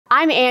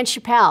I'm Anne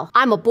Chappelle.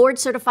 I'm a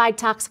board-certified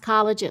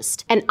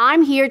toxicologist, and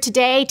I'm here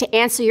today to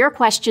answer your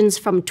questions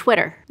from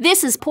Twitter.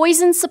 This is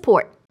Poison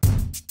Support.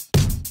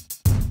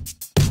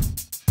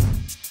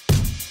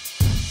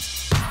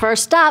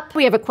 First up,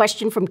 we have a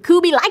question from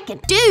Kubi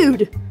Lycan.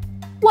 Dude,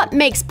 what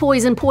makes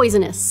poison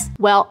poisonous?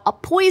 Well, a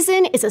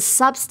poison is a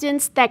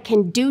substance that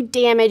can do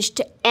damage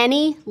to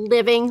any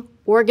living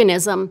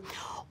organism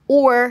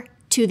or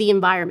to the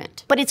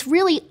environment. But it's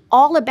really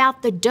all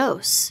about the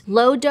dose.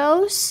 Low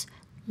dose,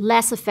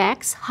 less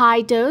effects.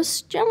 High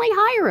dose, generally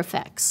higher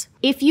effects.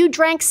 If you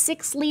drank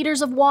 6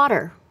 liters of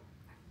water,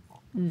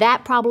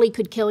 that probably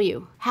could kill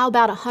you. How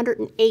about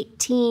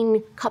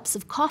 118 cups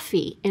of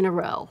coffee in a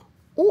row?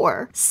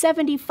 Or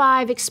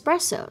 75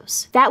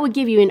 espressos? That would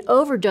give you an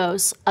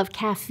overdose of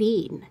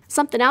caffeine.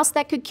 Something else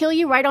that could kill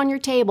you right on your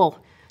table.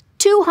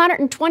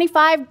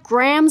 225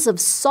 grams of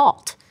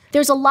salt.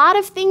 There's a lot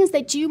of things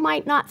that you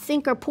might not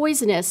think are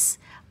poisonous,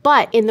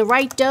 but in the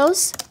right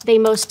dose, they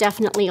most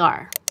definitely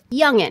are.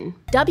 Youngin,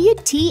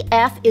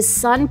 WTF is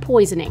sun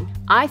poisoning?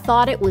 I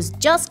thought it was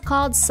just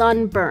called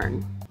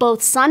sunburn.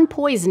 Both sun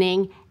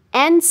poisoning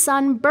and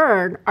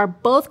sunburn are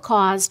both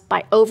caused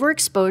by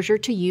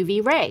overexposure to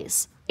UV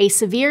rays. A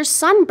severe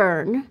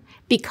sunburn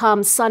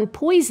becomes sun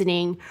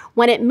poisoning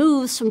when it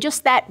moves from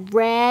just that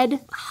red,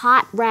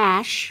 hot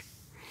rash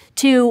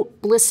to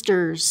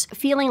blisters,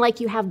 feeling like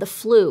you have the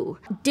flu,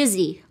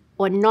 dizzy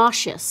or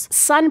nauseous.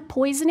 Sun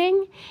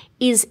poisoning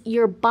is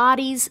your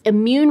body's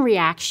immune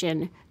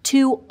reaction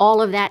to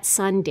all of that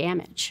sun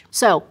damage.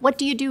 So what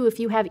do you do if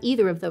you have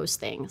either of those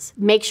things?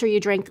 Make sure you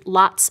drink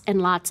lots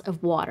and lots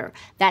of water.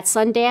 That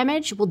sun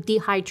damage will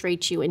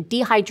dehydrate you, and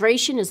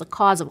dehydration is the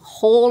cause of a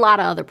whole lot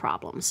of other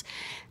problems.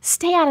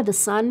 Stay out of the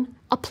sun.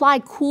 Apply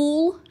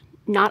cool,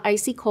 not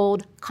icy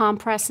cold,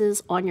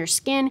 compresses on your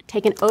skin.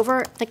 Take an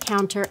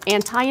over-the-counter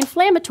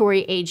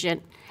anti-inflammatory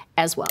agent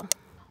as well.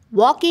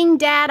 Walking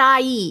Dad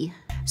IE.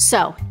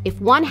 So if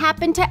one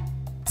happened to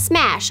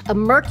smash a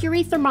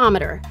mercury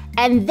thermometer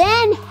and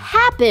then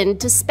happened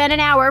to spend an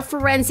hour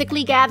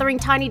forensically gathering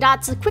tiny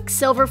dots of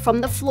quicksilver from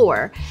the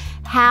floor,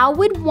 how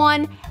would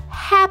one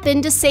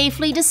happen to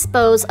safely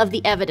dispose of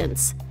the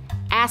evidence?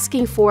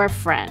 Asking for a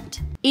friend.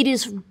 It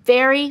is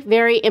very,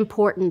 very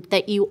important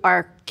that you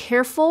are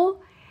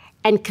careful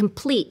and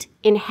complete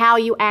in how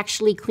you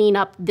actually clean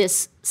up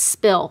this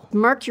spill.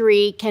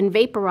 Mercury can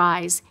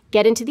vaporize,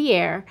 get into the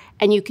air,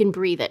 and you can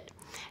breathe it.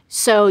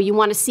 So you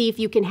want to see if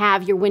you can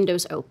have your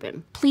windows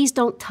open. Please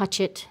don't touch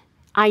it.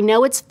 I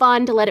know it's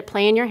fun to let it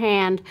play in your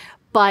hand,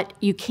 but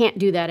you can't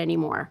do that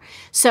anymore.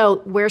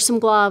 So wear some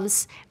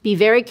gloves, be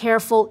very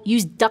careful,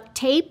 use duct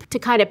tape to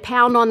kind of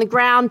pound on the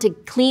ground to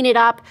clean it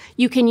up.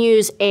 You can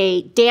use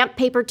a damp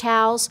paper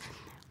towels.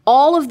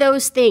 All of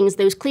those things,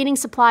 those cleaning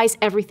supplies,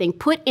 everything,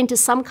 put into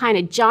some kind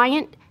of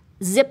giant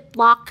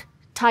Ziploc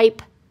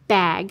type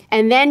bag,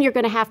 and then you're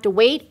going to have to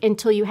wait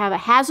until you have a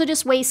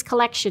hazardous waste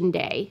collection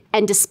day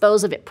and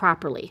dispose of it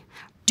properly.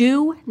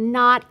 Do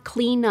not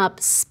clean up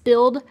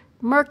spilled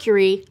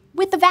mercury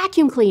with a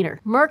vacuum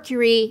cleaner.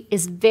 Mercury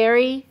is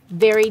very,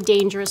 very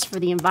dangerous for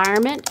the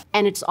environment,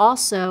 and it's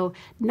also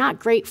not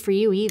great for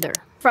you either.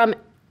 From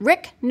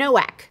Rick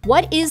Nowak,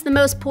 what is the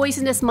most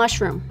poisonous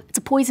mushroom? It's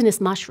a poisonous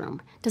mushroom.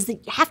 Does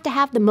it have to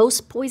have the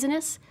most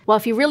poisonous? Well,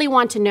 if you really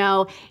want to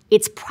know,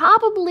 it's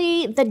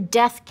probably the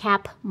death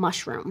cap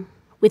mushroom.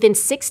 Within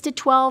 6 to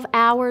 12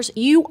 hours,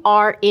 you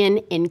are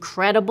in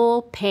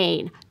incredible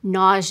pain,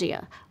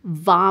 nausea,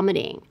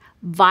 vomiting,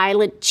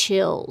 violent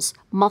chills,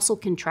 muscle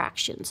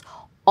contractions,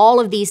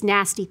 all of these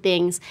nasty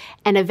things.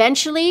 And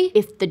eventually,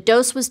 if the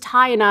dose was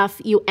high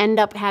enough, you end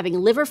up having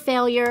liver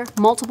failure,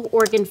 multiple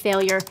organ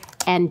failure,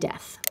 and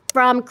death.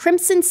 From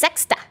Crimson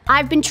Sexta,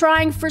 I've been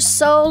trying for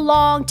so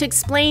long to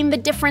explain the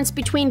difference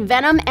between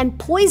venom and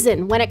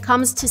poison when it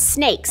comes to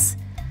snakes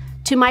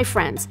to my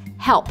friends.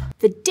 Help.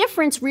 The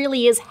difference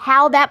really is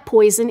how that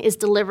poison is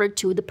delivered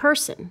to the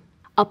person.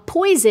 A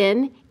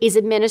poison is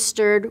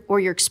administered or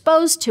you're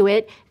exposed to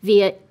it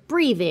via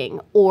breathing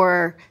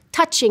or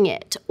touching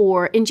it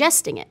or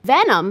ingesting it.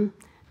 Venom,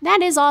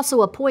 that is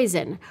also a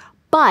poison,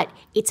 but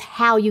it's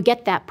how you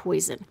get that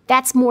poison.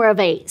 That's more of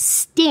a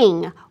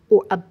sting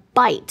or a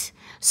bite.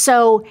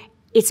 So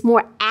it's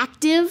more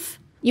active.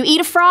 You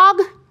eat a frog,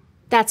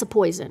 that's a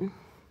poison.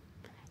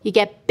 You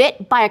get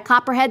bit by a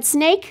copperhead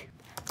snake,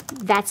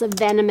 that's a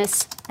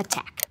venomous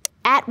attack.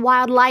 At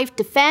Wildlife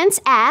Defense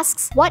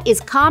asks, what is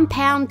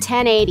compound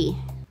 1080?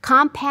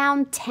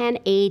 Compound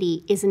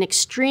 1080 is an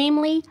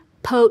extremely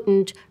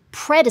potent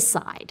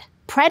predicide.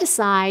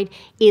 Predicide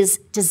is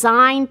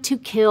designed to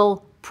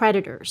kill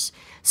predators.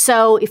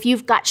 So if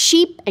you've got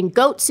sheep and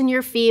goats in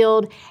your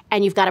field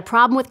and you've got a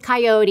problem with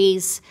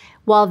coyotes,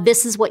 well,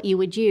 this is what you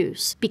would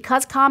use.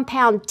 Because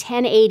compound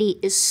 1080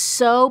 is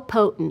so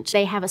potent,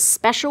 they have a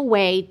special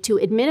way to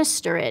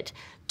administer it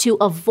to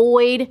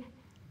avoid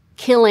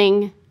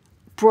killing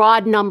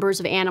broad numbers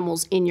of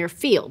animals in your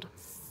field.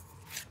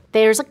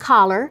 There's a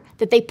collar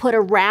that they put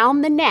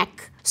around the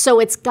neck, so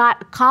it's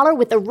got a collar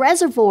with a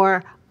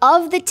reservoir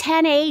of the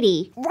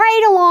 1080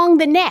 right along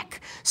the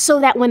neck, so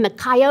that when the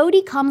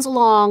coyote comes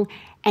along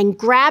and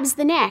grabs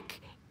the neck,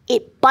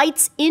 it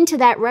bites into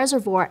that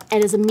reservoir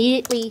and is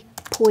immediately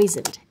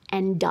poisoned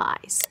and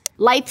dies.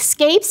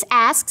 Lifescapes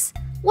asks,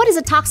 what is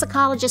a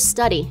toxicologist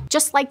study?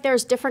 Just like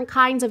there's different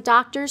kinds of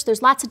doctors,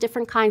 there's lots of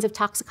different kinds of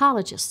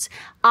toxicologists.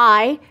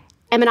 I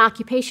am an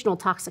occupational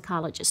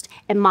toxicologist,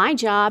 and my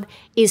job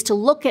is to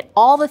look at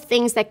all the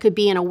things that could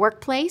be in a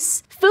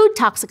workplace. Food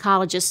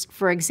toxicologists,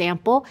 for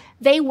example,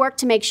 they work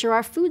to make sure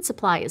our food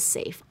supply is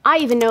safe. I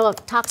even know a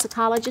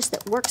toxicologist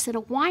that works at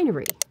a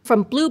winery.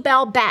 From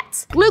bluebell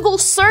bats, Google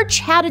search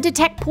how to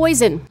detect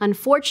poison.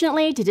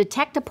 Unfortunately, to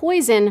detect a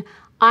poison,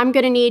 I'm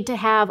gonna need to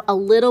have a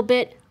little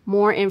bit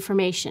more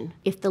information.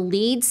 If the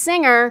lead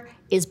singer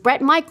is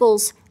Bret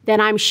Michaels,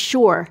 then I'm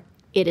sure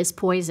it is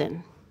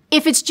poison.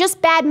 If it's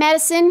just bad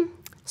medicine,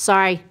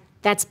 sorry,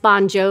 that's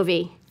Bon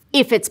Jovi.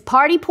 If it's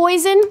party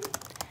poison,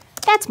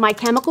 that's My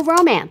Chemical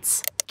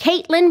Romance.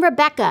 Caitlin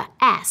Rebecca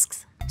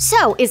asks,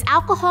 so is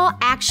alcohol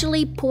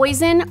actually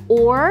poison,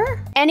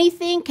 or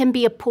anything can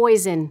be a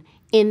poison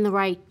in the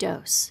right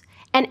dose?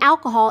 And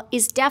alcohol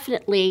is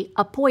definitely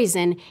a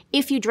poison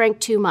if you drink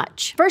too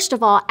much. First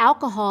of all,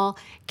 alcohol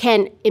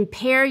can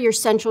impair your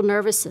central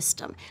nervous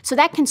system, so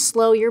that can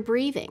slow your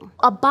breathing.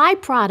 A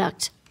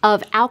byproduct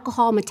of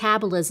alcohol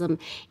metabolism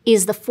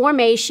is the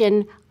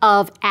formation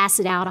of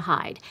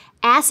acetaldehyde.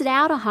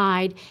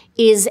 Acetaldehyde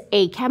is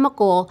a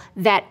chemical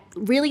that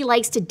really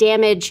likes to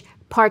damage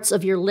parts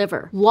of your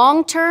liver.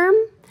 Long term,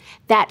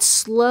 that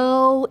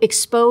slow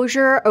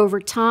exposure over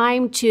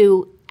time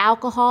to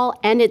alcohol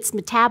and its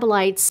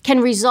metabolites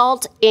can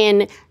result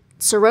in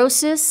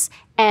cirrhosis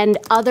and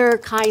other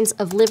kinds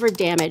of liver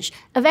damage,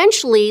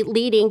 eventually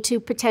leading to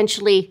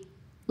potentially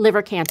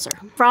liver cancer.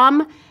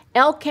 From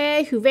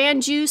LK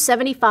Huvanju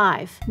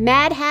 75.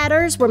 Mad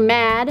Hatters were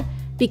mad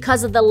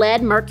because of the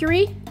lead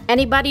mercury.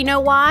 Anybody know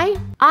why?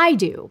 I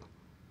do.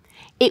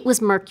 It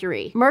was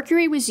mercury.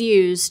 Mercury was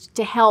used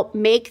to help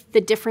make the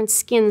different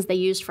skins they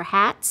used for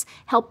hats,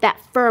 help that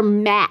fur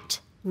mat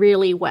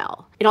really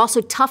well. It also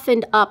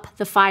toughened up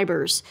the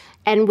fibers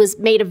and was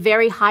made a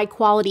very high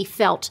quality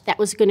felt that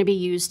was going to be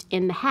used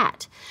in the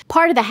hat.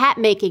 Part of the hat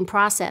making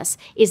process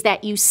is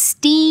that you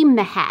steam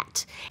the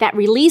hat. That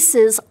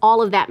releases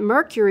all of that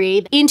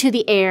mercury into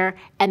the air,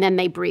 and then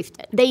they breathed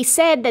it. They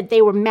said that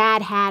they were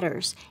Mad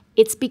Hatters.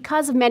 It's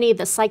because of many of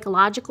the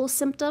psychological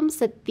symptoms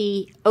that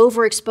the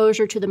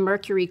overexposure to the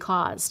mercury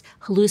caused.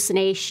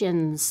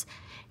 Hallucinations,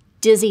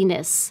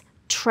 dizziness,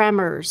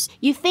 tremors.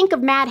 You think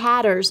of Mad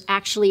Hatters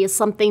actually as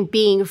something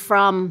being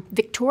from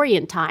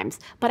Victorian times,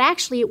 but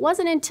actually it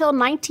wasn't until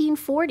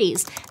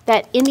 1940s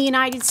that in the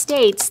United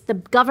States, the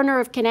governor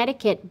of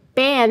Connecticut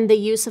banned the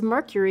use of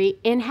mercury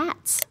in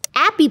hats.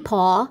 Appy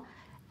Paw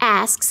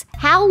asks,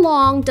 how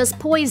long does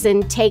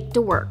poison take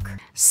to work?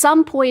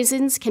 Some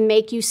poisons can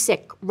make you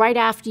sick right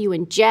after you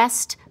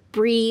ingest,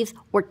 breathe,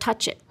 or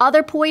touch it.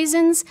 Other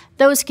poisons,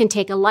 those can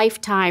take a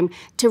lifetime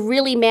to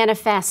really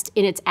manifest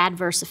in its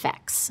adverse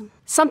effects.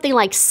 Something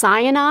like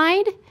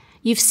cyanide,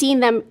 you've seen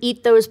them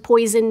eat those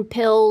poison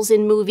pills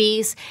in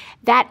movies,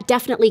 that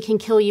definitely can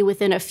kill you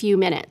within a few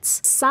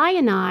minutes.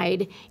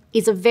 Cyanide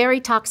is a very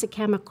toxic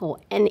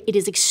chemical, and it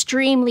is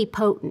extremely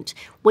potent.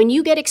 When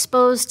you get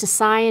exposed to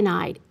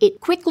cyanide, it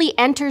quickly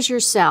enters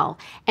your cell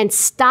and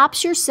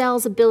stops your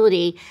cell's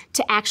ability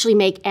to actually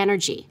make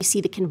energy. You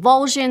see the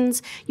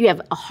convulsions, you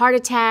have a heart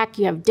attack,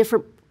 you have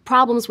different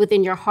problems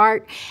within your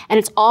heart, and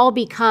it's all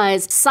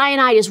because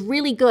cyanide is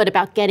really good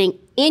about getting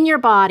in your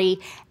body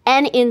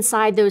and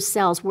inside those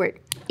cells where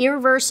it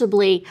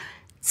irreversibly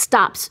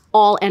stops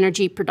all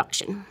energy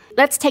production.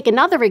 Let's take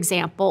another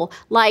example,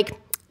 like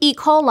E.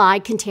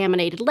 coli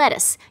contaminated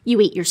lettuce. You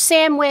eat your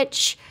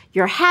sandwich,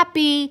 you're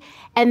happy,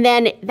 and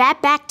then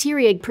that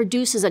bacteria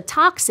produces a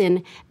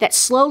toxin that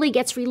slowly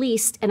gets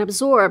released and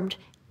absorbed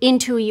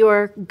into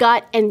your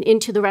gut and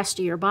into the rest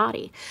of your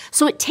body.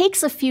 So it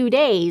takes a few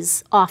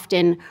days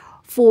often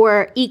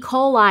for E.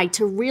 coli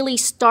to really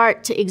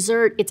start to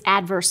exert its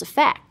adverse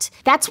effect.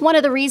 That's one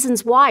of the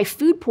reasons why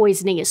food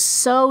poisoning is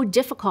so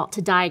difficult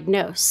to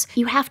diagnose.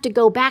 You have to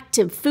go back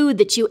to food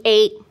that you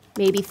ate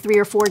maybe 3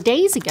 or 4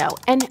 days ago,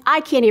 and I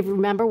can't even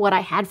remember what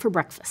I had for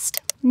breakfast.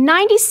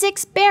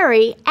 96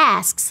 Berry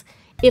asks,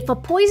 if a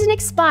poison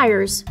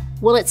expires,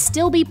 will it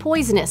still be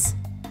poisonous,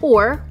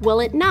 or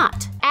will it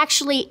not?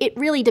 Actually, it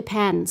really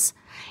depends.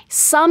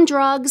 Some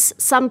drugs,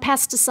 some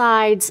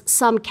pesticides,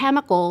 some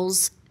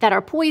chemicals that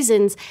are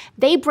poisons,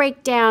 they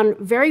break down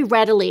very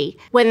readily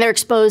when they're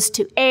exposed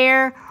to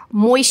air,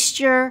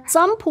 moisture.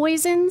 Some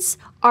poisons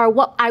are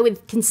what I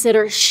would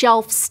consider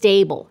shelf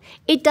stable.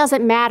 It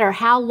doesn't matter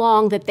how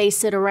long that they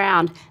sit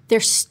around, they're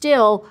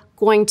still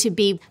going to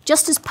be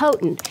just as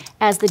potent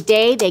as the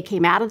day they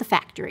came out of the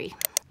factory.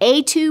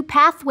 A2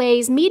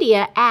 Pathways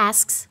Media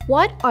asks,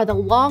 what are the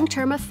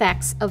long-term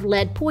effects of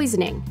lead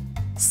poisoning?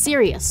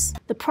 Serious.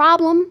 The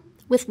problem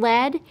with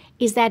lead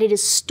is that it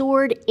is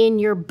stored in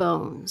your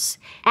bones.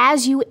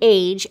 As you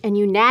age and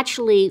you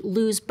naturally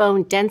lose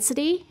bone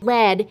density,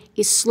 lead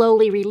is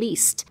slowly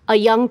released. A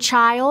young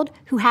child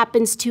who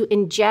happens to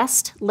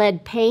ingest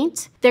lead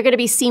paint, they're going to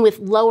be seen with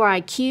lower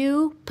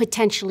IQ,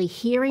 potentially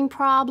hearing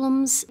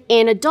problems.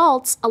 In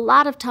adults, a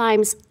lot of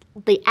times,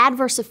 the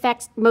adverse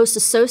effect most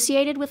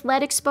associated with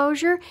lead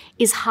exposure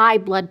is high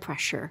blood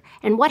pressure.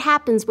 And what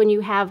happens when you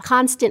have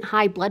constant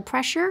high blood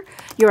pressure?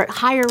 You're at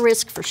higher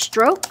risk for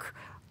stroke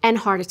and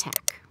heart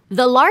attack.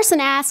 The Larson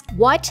asked,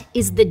 what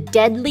is the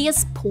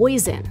deadliest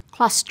poison?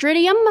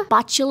 Clostridium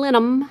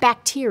botulinum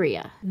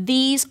bacteria.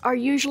 These are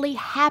usually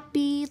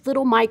happy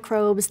little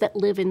microbes that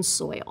live in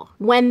soil.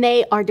 When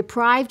they are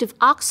deprived of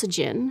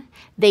oxygen,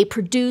 they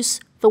produce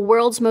the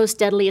world's most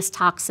deadliest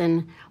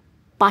toxin,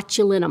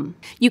 botulinum.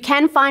 You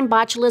can find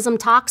botulism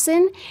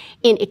toxin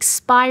in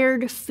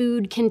expired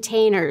food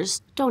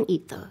containers. Don't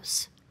eat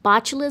those.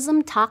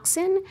 Botulism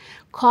toxin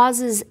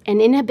causes an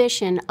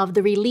inhibition of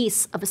the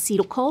release of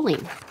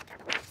acetylcholine,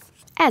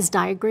 as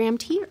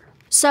diagrammed here.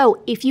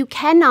 So if you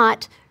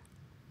cannot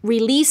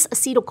release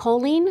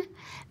acetylcholine,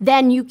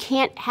 then you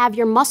can't have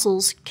your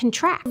muscles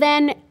contract.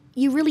 Then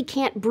you really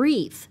can't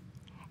breathe,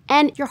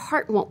 and your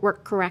heart won't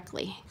work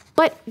correctly.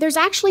 But there's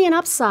actually an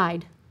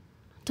upside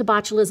to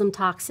botulism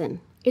toxin.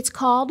 It's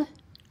called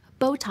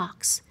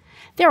Botox.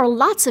 There are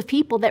lots of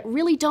people that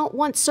really don't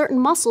want certain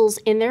muscles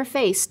in their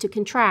face to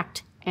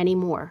contract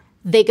anymore.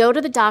 They go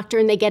to the doctor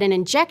and they get an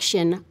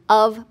injection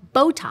of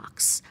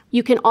Botox.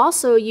 You can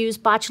also use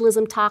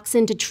botulism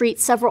toxin to treat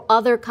several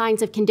other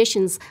kinds of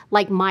conditions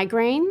like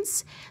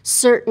migraines,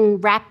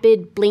 certain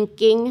rapid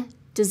blinking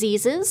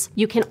diseases.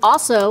 You can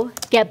also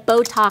get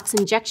Botox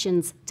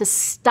injections to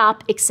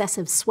stop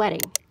excessive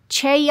sweating.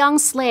 Che Young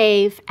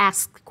Slave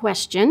asked the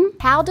question,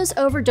 how does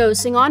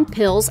overdosing on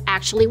pills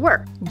actually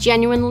work?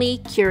 Genuinely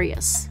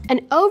curious.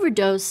 An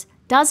overdose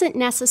doesn't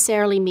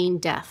necessarily mean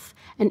death.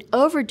 An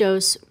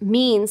overdose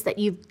means that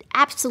you've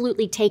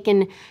absolutely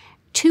taken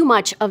too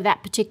much of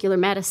that particular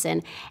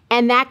medicine,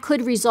 and that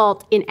could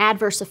result in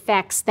adverse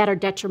effects that are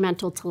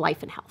detrimental to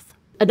life and health.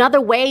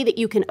 Another way that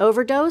you can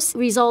overdose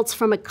results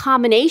from a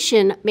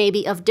combination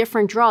maybe of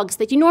different drugs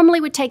that you normally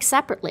would take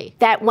separately,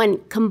 that when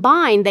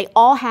combined, they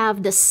all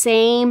have the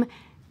same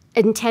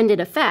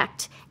intended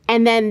effect,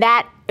 and then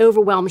that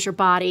overwhelms your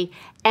body,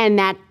 and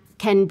that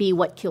can be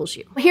what kills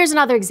you. Here's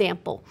another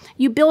example.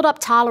 You build up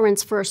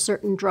tolerance for a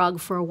certain drug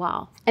for a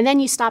while, and then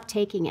you stop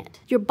taking it.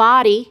 Your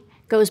body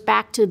goes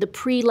back to the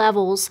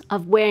pre-levels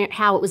of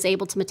how it was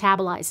able to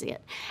metabolize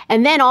it.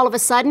 And then all of a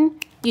sudden,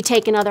 you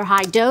take another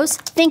high dose,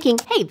 thinking,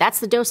 hey,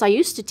 that's the dose I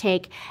used to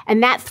take,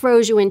 and that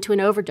throws you into an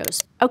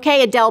overdose.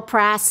 Okay, Adele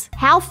Prass,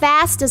 how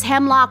fast does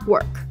hemlock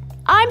work?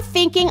 I'm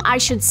thinking I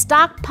should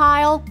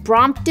stockpile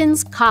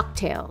Brompton's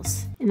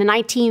cocktails. In the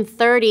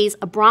 1930s,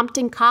 a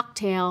Brompton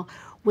cocktail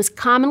was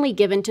commonly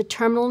given to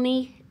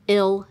terminally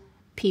ill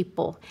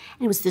people.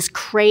 And it was this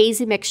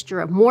crazy mixture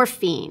of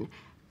morphine,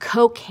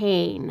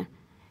 cocaine,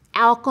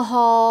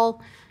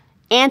 alcohol,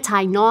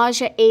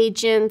 anti-nausea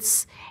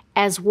agents,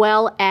 as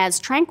well as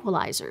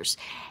tranquilizers.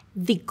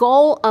 The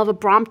goal of a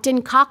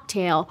Brompton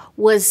cocktail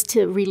was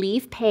to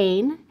relieve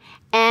pain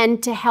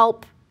and to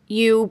help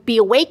you be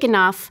awake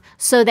enough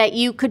so that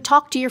you could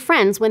talk to your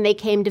friends when they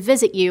came to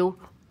visit you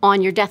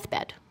on your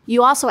deathbed.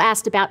 You also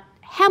asked about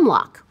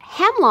hemlock.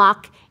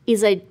 Hemlock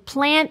is a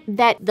plant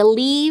that the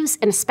leaves,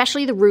 and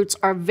especially the roots,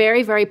 are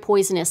very, very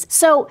poisonous.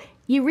 So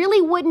you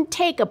really wouldn't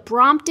take a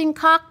Brompton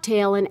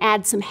cocktail and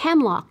add some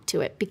hemlock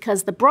to it,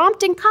 because the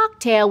Brompton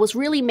cocktail was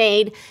really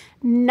made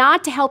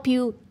not to help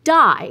you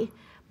die,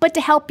 but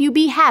to help you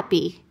be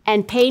happy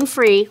and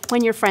pain-free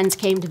when your friends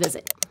came to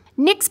visit.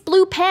 Nick's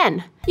blue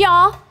pen.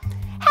 Y'all,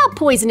 how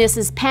poisonous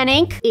is pen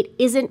ink? It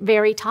isn't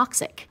very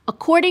toxic.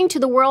 According to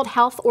the World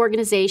Health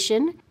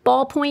Organization,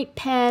 ballpoint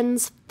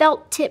pens,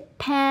 felt tip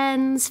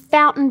pens,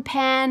 fountain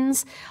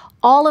pens,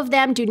 all of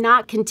them do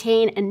not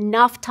contain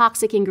enough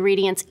toxic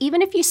ingredients,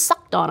 even if you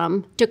sucked on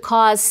them, to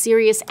cause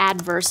serious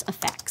adverse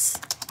effects.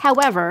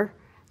 However,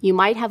 you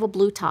might have a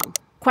blue tongue.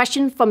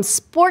 Question from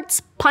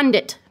Sports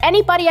Pundit.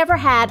 Anybody ever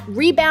had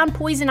rebound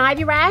poison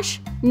ivy rash?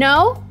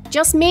 No?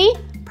 Just me?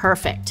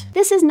 Perfect.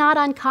 This is not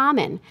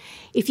uncommon.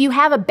 If you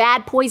have a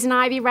bad poison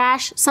ivy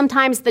rash,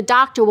 sometimes the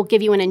doctor will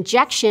give you an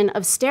injection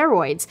of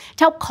steroids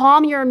to help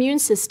calm your immune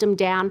system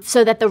down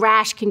so that the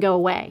rash can go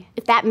away.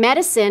 If that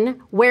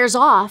medicine wears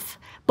off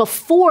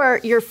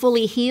before you're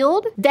fully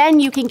healed, then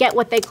you can get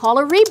what they call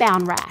a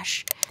rebound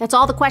rash. That's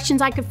all the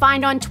questions I could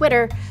find on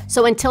Twitter.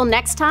 So until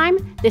next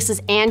time, this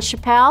is Anne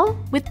Chappelle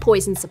with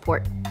Poison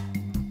Support.